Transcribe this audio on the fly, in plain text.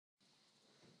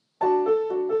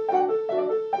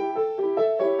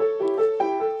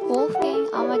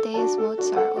Amadeus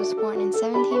Mozart was born in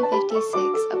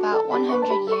 1756, about 100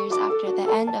 years after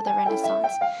the end of the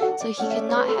Renaissance, so he could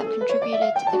not have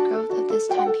contributed to the growth of this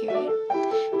time period.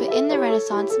 But in the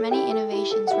Renaissance, many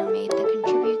innovations were made that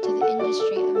contribute to the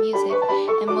industry of music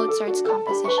and Mozart's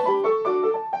composition.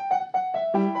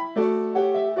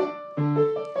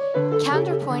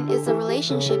 Counterpoint is the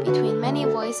relationship between many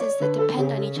voices that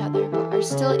depend on each other but are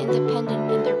still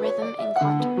independent in their rhythm and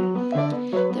contour.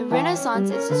 The Renaissance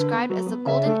is described as the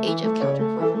golden age of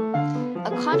counterpoint.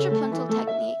 A contrapuntal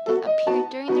technique that appeared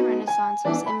during the Renaissance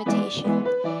was imitation.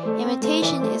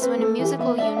 Imitation is when a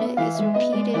musical unit is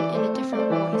repeated in a different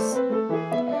voice.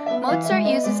 Mozart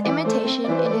uses imitation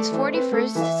in his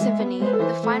 41st Symphony,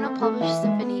 the final published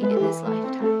symphony in his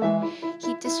lifetime.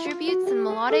 He distributes the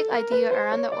melodic idea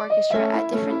around the orchestra at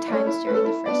different times during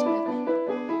the first movement.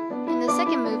 In the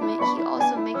second movement, he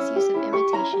also makes use of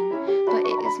imitation, but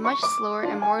it is much slower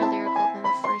and more lyrical than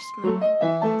the first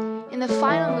movement. In the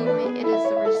final movement, it is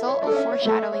the result of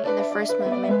foreshadowing in the first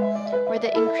movement, where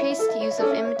the increased use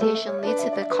of imitation leads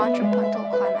to the contrapuntal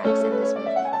climax in this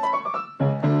movement.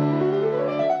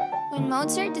 When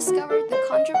Mozart discovered the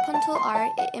contrapuntal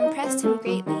art, it impressed him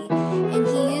greatly, and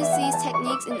he used these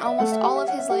techniques in almost all of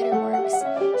his later works.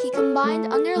 He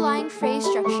combined underlying phrase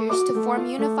structures to form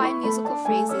unified musical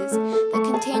phrases that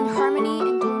contained harmony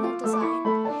and tonal design.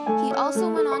 He also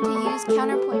went on to use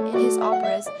counterpoint in his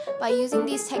operas by using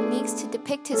these techniques to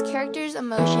depict his characters'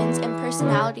 emotions and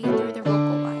personality through their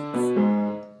vocal lines.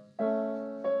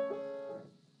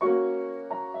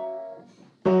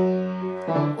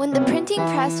 When the printing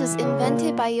press was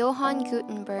invented by Johann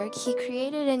Gutenberg, he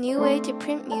created a new way to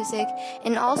print music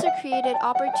and also created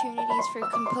opportunities for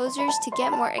composers to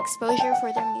get more exposure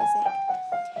for their music.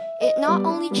 It not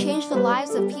only changed the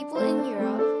lives of people in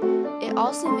Europe, it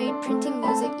also made printing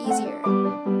music easier.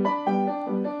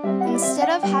 Instead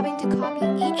of having to copy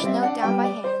each note down by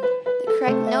hand, the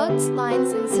correct notes,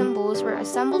 lines, and symbols were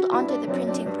assembled onto the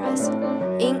printing press,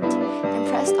 inked, and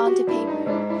pressed onto paper.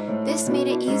 This made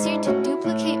it easier to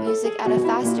duplicate music at a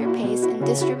faster pace and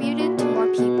distribute it to more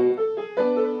people.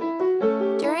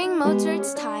 During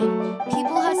Mozart's time,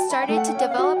 people had started to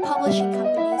develop publishing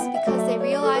companies because they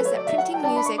realized that printing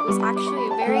music was actually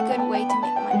a very good way to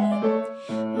make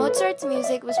money. Mozart's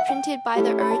music was printed by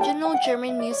the original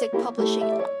German music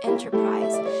publishing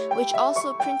enterprise, which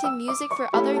also printed music for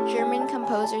other German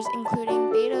composers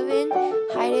including Beethoven,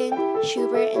 Haydn,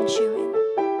 Schubert, and Schumann.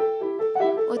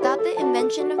 Without the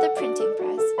invention of the printing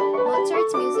press,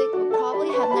 Mozart's music would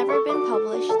probably have never been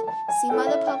published, seen by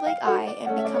the public eye,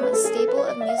 and become a staple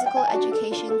of musical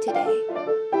education today.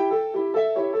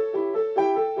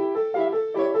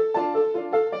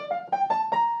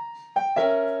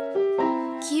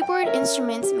 Keyboard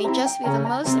instruments may just be the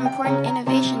most important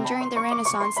innovation during the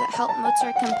Renaissance that helped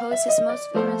Mozart compose his most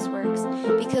famous works,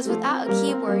 because without a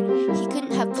keyboard, he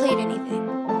couldn't have played anything.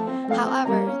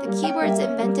 However, the keyboards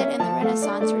invented in the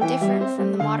Renaissance were different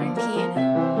from the modern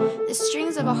piano. The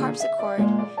strings of a harpsichord,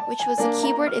 which was a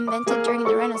keyboard invented during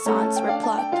the Renaissance, were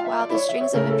plucked, while the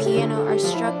strings of a piano are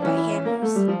struck by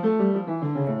hammers.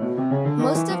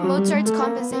 Most of Mozart's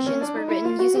compositions were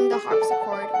written using the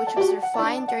harpsichord, which was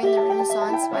refined during the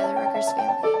Renaissance by the Ruckers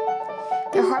family.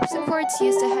 The harpsichords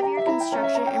used a heavier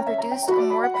construction and produced a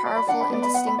more powerful and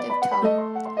distinctive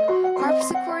tone.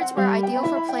 Harpsichords were ideal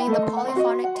for playing the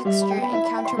polyphonic texture and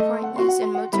counterpoint used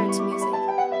in Mozart's music.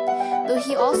 Though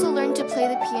he also learned to play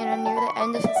the piano near the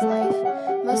end of his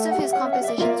life, most of his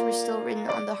compositions were still written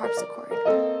on the harpsichord.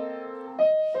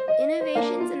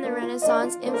 Innovations in the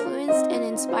Renaissance influenced and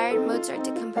inspired Mozart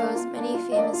to compose many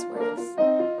famous works.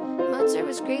 Mozart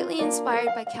was greatly inspired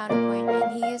by counterpoint,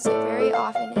 and he used it very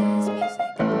often in his music.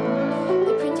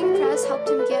 The printing press helped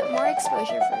him get more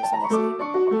exposure for his music.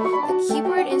 The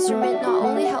keyboard instrument not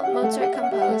only helped Mozart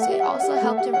compose, it also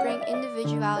helped him bring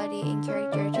individuality and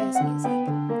character to his music.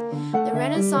 The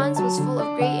Renaissance was full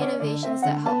of great innovations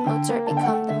that helped Mozart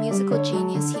become the musical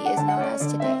genius he is known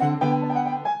as today.